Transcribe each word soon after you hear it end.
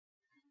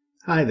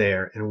Hi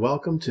there, and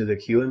welcome to the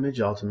Qimage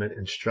Ultimate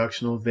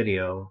instructional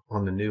video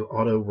on the new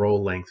auto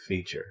roll length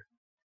feature.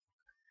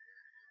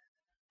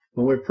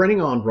 When we're printing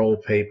on roll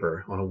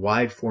paper on a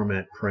wide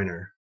format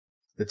printer,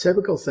 the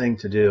typical thing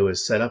to do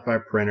is set up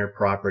our printer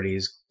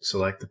properties,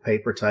 select the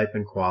paper type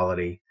and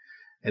quality,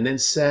 and then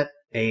set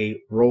a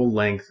roll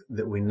length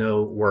that we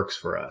know works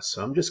for us.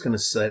 So I'm just going to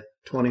set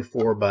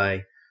 24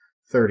 by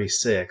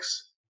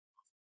 36.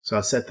 So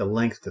I'll set the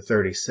length to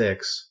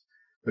 36.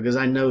 Because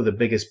I know the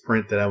biggest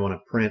print that I want to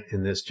print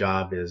in this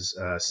job is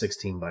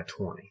 16 by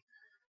 20.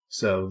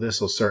 So this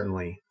will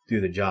certainly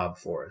do the job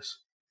for us.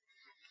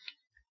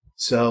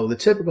 So the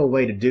typical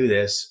way to do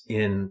this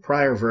in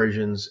prior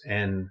versions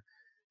and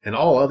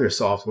all other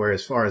software,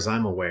 as far as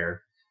I'm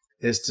aware,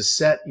 is to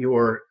set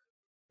your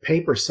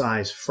paper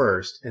size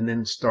first and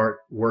then start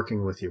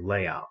working with your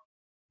layout.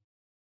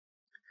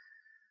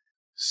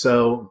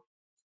 So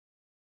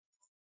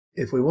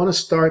if we want to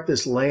start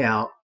this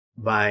layout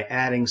by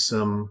adding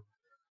some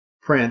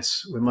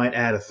prints, we might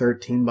add a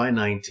 13 by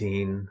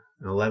 19,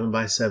 an 11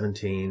 by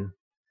 17,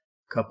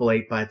 a couple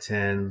 8 by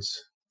 10s,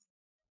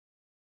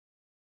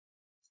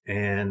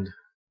 and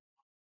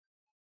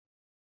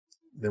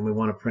then we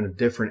want to print a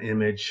different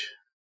image,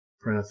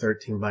 print a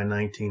 13 by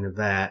 19 of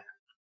that.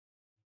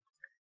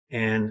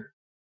 And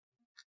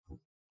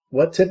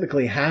what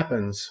typically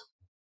happens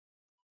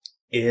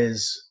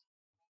is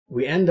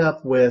we end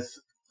up with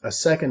a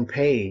second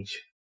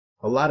page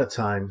a lot of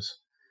times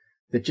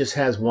that just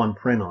has one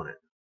print on it,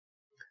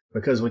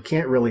 because we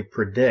can't really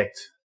predict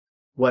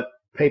what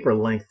paper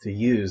length to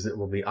use that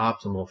will be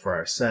optimal for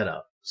our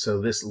setup. So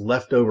this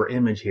leftover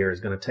image here is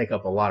going to take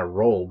up a lot of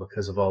roll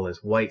because of all this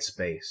white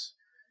space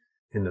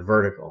in the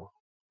vertical.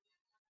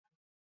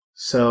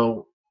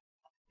 So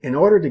in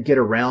order to get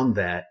around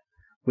that,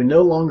 we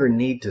no longer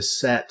need to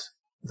set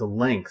the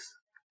length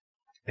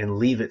and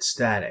leave it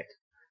static.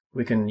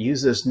 We can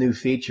use this new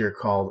feature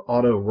called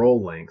auto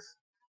roll length,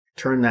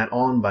 turn that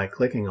on by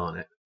clicking on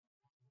it,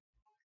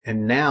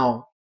 and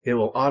now it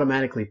will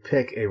automatically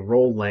pick a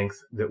roll length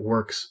that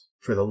works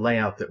for the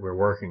layout that we're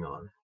working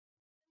on.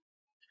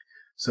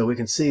 So we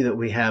can see that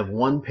we have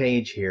one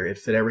page here. It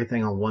fit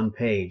everything on one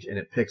page, and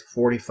it picked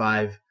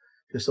 45,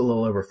 just a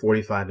little over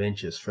 45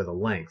 inches for the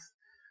length,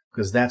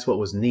 because that's what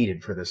was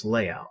needed for this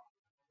layout.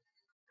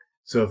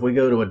 So if we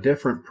go to a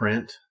different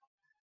print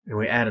and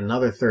we add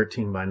another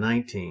 13 by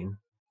 19,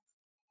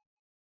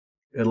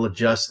 it'll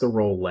adjust the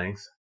roll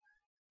length,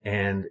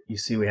 and you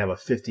see we have a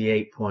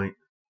 58.25,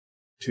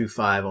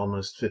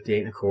 almost 58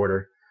 and a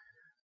quarter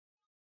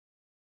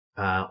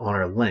on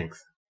our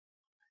length.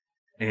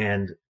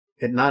 And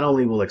it not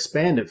only will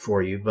expand it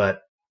for you,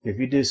 but if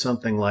you do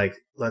something like,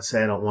 let's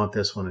say I don't want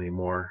this one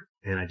anymore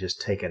and I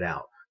just take it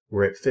out,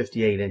 we're at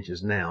 58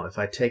 inches now. If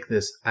I take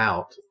this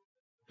out,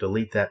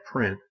 delete that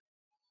print,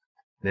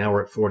 now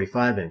we're at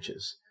 45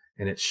 inches,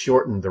 and it's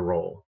shortened the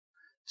roll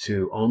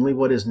to only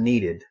what is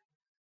needed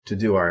to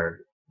do our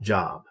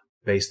job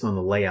based on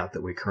the layout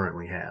that we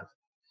currently have.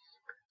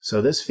 So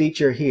this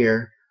feature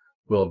here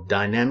will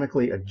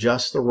dynamically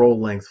adjust the roll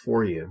length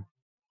for you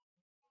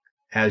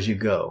as you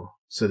go,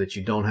 so that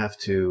you don't have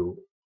to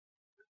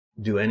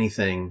do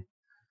anything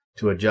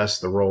to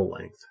adjust the roll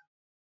length.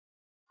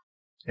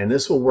 And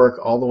this will work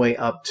all the way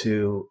up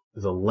to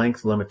the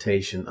length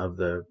limitation of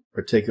the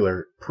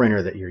particular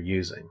printer that you're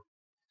using.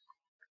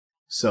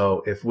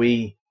 So if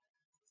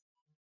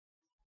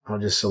I'll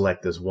just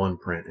select this one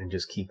print and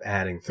just keep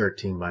adding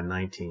 13 by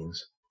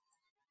 19s.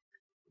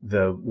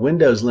 The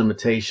Windows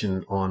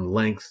limitation on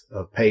length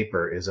of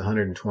paper is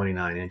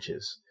 129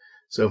 inches.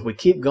 So if we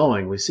keep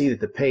going, we see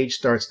that the page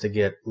starts to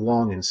get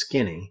long and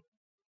skinny,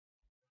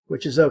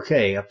 which is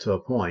okay up to a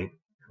point.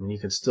 I mean, you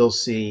can still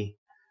see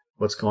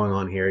what's going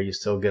on here. You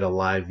still get a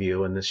live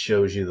view, and this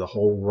shows you the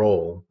whole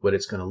roll, what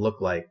it's going to look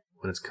like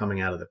when it's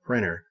coming out of the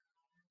printer.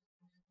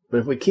 But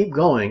if we keep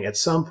going, at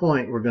some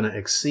point we're going to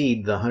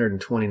exceed the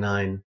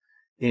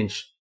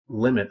 129-inch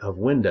limit of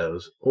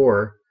Windows,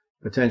 or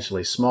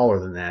potentially smaller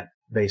than that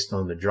based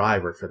on the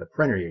driver for the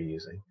printer you're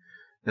using.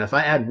 Now if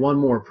I add one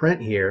more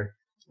print here,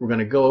 we're going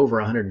to go over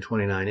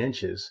 129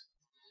 inches,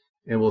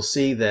 and we'll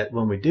see that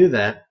when we do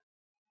that,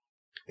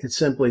 it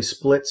simply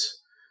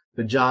splits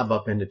the job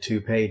up into two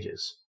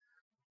pages.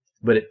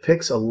 But it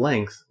picks a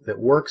length that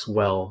works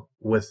well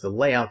with the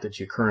layout that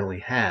you currently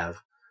have,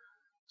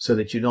 so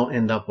that you don't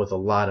end up with a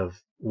lot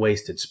of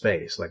wasted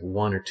space, like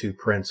one or two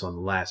prints on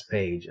the last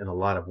page and a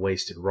lot of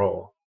wasted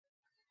roll.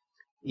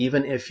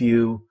 Even if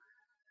you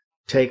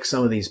take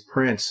some of these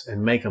prints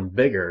and make them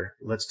bigger,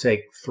 let's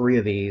take 3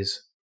 of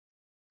these,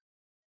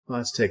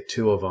 let's take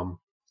 2 of them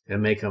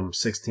and make them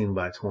 16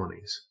 by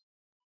 20s.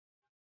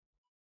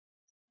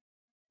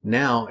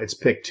 Now it's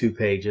picked 2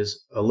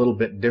 pages, a little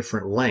bit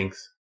different length,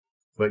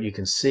 but you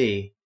can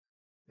see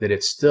that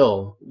it's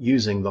still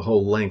using the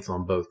whole length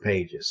on both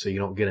pages, so you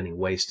don't get any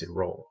wasted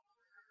roll.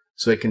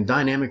 So it can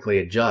dynamically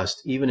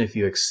adjust even if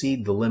you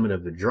exceed the limit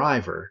of the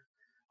driver.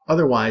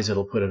 Otherwise,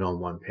 it'll put it on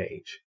one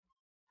page.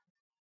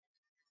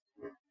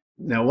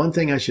 Now, one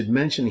thing I should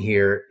mention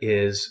here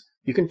is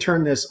you can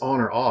turn this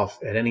on or off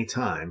at any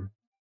time.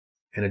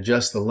 and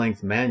adjust the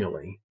length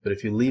manually, but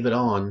if you leave it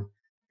on,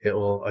 it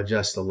will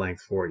adjust the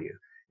length for you.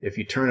 If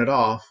you turn it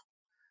off,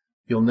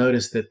 you'll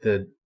notice that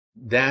the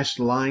dashed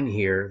line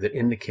here that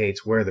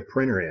indicates where the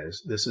printer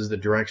is, this is the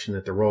direction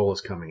that the roll is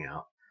coming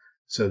out.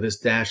 So this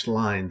dashed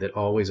line that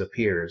always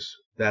appears,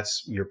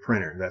 that's your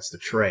printer, that's the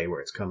tray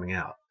where it's coming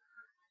out.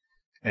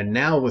 And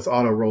now with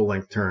auto roll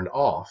length turned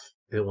off,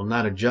 it will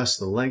not adjust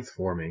the length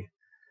for me,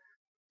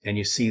 and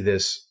you see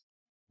this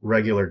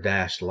regular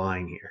dashed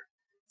line here.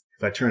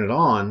 If I turn it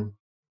on,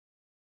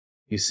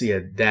 you see a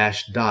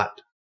dashed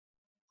dot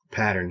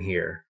pattern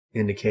here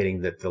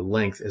indicating that the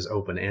length is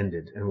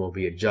open-ended and will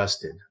be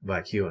adjusted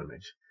by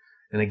Qimage.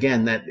 And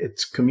again, that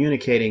it's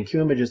communicating,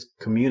 Qimage is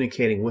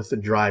communicating with the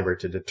driver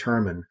to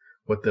determine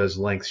what those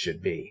lengths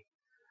should be.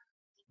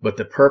 But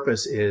the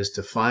purpose is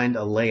to find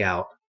a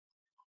layout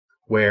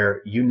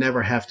where you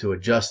never have to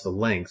adjust the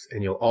length,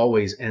 and you'll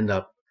always end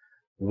up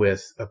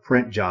with a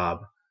print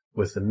job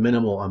with the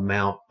minimal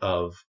amount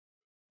of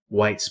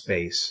white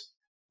space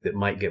that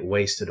might get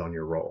wasted on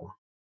your roll.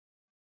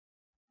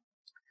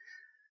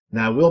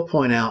 Now I will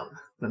point out,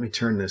 let me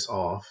turn this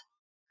off.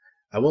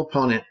 I will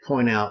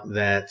point out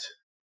that,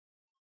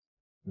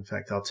 in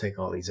fact, I'll take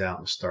all these out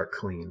and start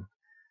clean.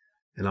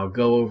 And I'll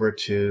go over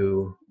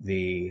to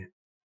the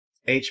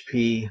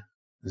HP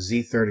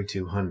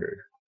Z3200.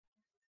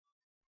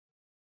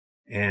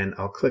 And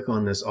I'll click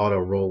on this auto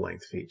roll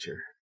length feature.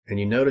 And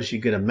you notice you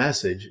get a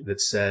message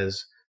that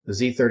says the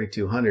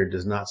Z3200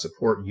 does not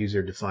support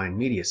user-defined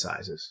media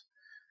sizes.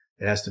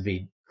 It has to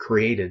be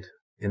created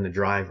in the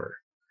driver.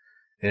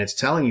 And it's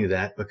telling you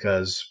that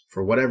because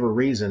for whatever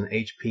reason,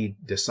 HP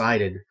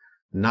decided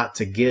not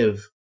to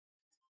give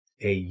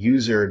a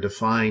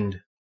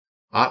user-defined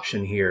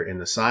option here in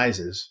the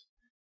sizes.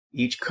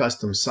 Each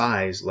custom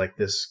size, like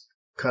this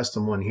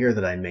custom one here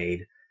that I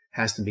made,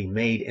 has to be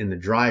made in the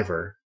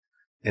driver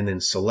and then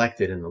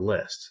selected in the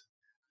list.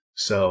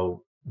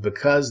 So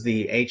because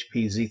the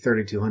HP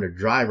Z3200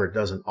 driver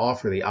doesn't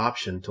offer the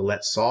option to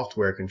let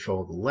software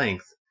control the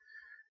length,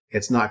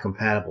 it's not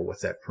compatible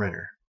with that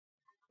printer.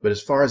 But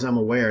as far as I'm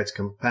aware, it's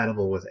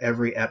compatible with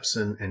every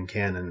Epson and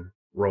Canon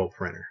roll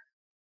printer.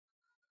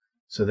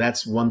 So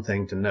that's one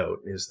thing to note,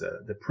 is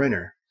the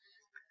printer.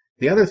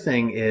 The other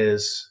thing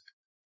is,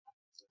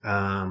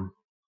 let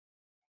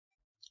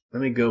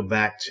me go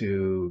back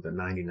to the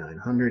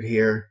 9900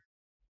 here.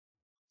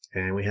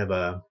 And we have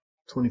a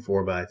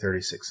 24 by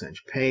 36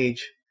 inch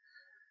page.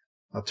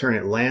 I'll turn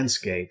it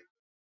landscape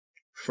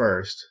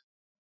first,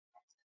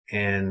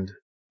 and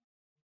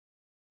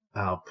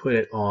I'll put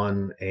it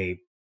on a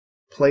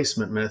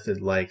placement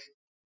method like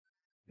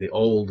the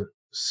old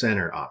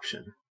center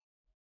option.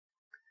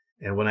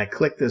 And when I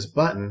click this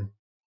button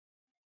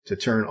to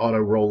turn auto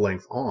roll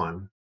length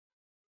on,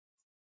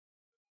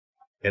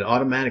 it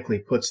automatically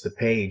puts the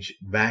page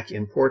back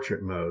in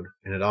portrait mode,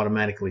 and it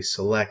automatically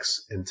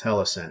selects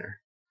IntelliCenter.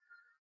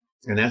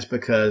 And that's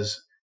because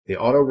the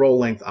auto roll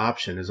length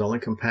option is only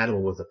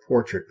compatible with a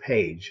portrait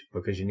page,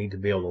 because you need to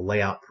be able to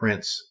lay out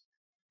prints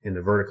in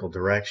the vertical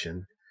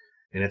direction.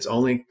 And it's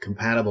only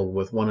compatible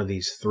with one of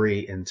these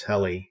 3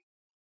 Intelli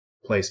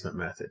placement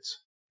methods.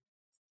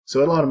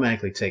 So it'll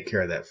automatically take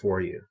care of that for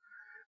you.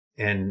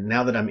 And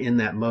now that I'm in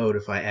that mode,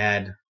 if I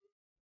add,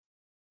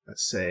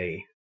 let's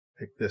say,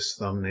 pick this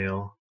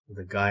thumbnail with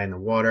a guy in the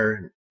water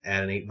and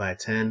add an 8 by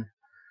 10,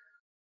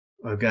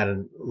 I've got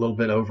a little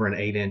bit over an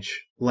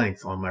 8-inch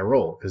length on my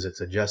roll because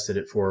it's adjusted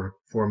it for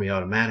me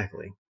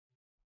automatically.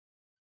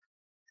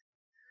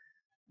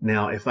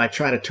 Now, if I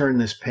try to turn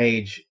this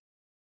page,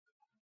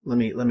 let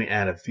me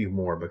add a few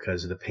more,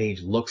 because the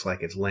page looks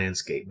like it's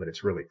landscape, but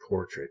it's really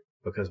portrait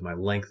because my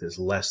length is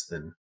less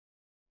than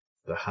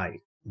the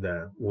height,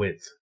 the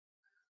width.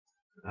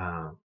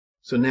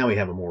 So now we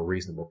have a more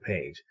reasonable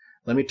page.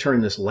 Let me turn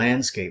this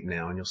landscape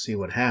now, and you'll see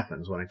what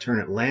happens. When I turn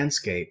it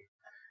landscape,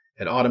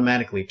 it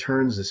automatically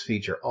turns this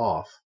feature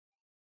off,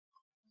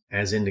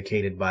 as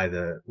indicated by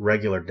the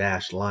regular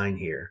dashed line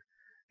here.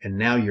 And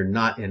now you're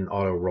not in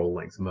auto roll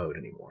length mode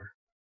anymore.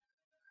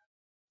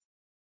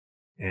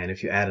 And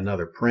if you add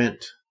another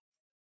print,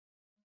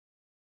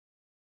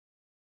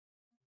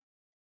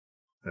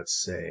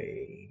 let's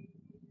say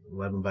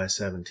 11 by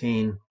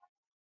 17,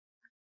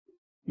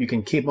 you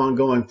can keep on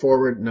going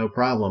forward, no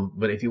problem.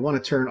 But if you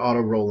want to turn auto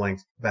roll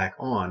length back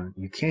on,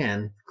 you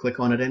can click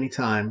on it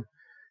anytime.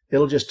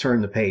 It'll just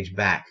turn the page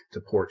back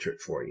to portrait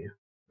for you,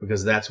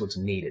 because that's what's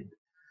needed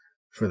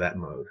for that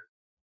mode.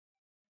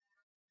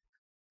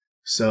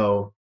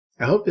 So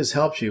I hope this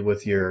helps you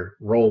with your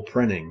roll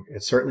printing.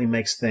 It certainly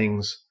makes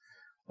things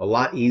a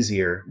lot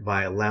easier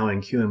by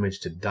allowing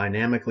Qimage to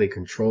dynamically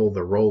control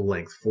the roll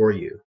length for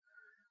you,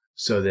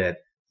 so that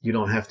you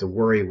don't have to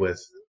worry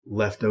with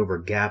leftover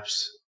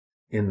gaps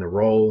in the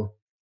roll,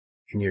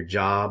 in your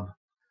job,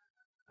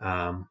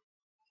 and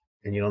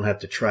you don't have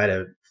to try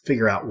to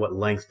figure out what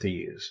length to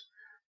use.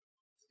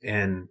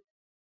 And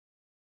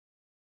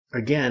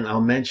again,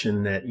 I'll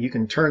mention that you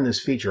can turn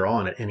this feature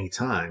on at any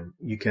time.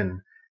 You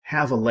can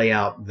have a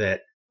layout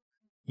that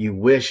you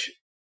wish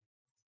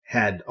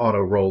had auto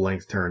roll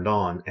length turned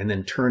on, and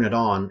then turn it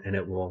on, and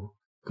it will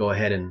go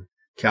ahead and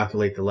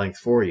calculate the length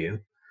for you.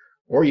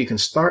 Or you can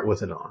start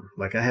with it on.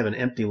 Like I have an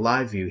empty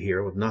live view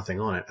here with nothing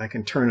on it. I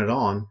can turn it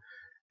on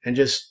and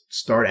just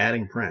start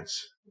adding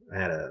prints.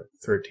 Add a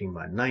 13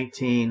 by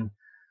 19,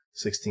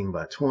 16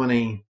 by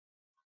 20,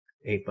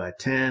 8 by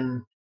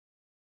 10,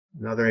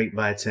 another 8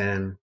 by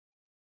 10,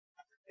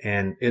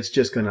 and it's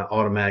just going to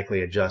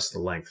automatically adjust the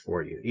length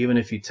for you. Even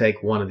if you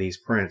take one of these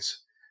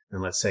prints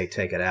and let's say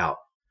take it out,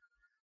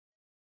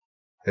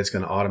 it's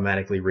going to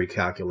automatically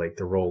recalculate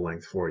the roll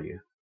length for you,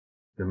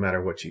 no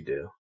matter what you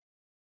do.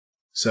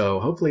 So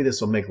hopefully this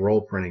will make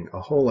roll printing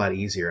a whole lot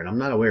easier, and I'm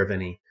not aware of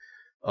any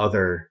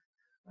other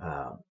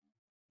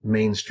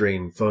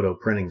mainstream photo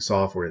printing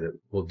software that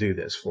will do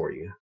this for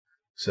you.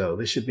 So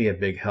this should be a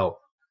big help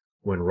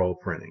when roll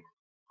printing.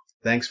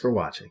 Thanks for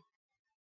watching.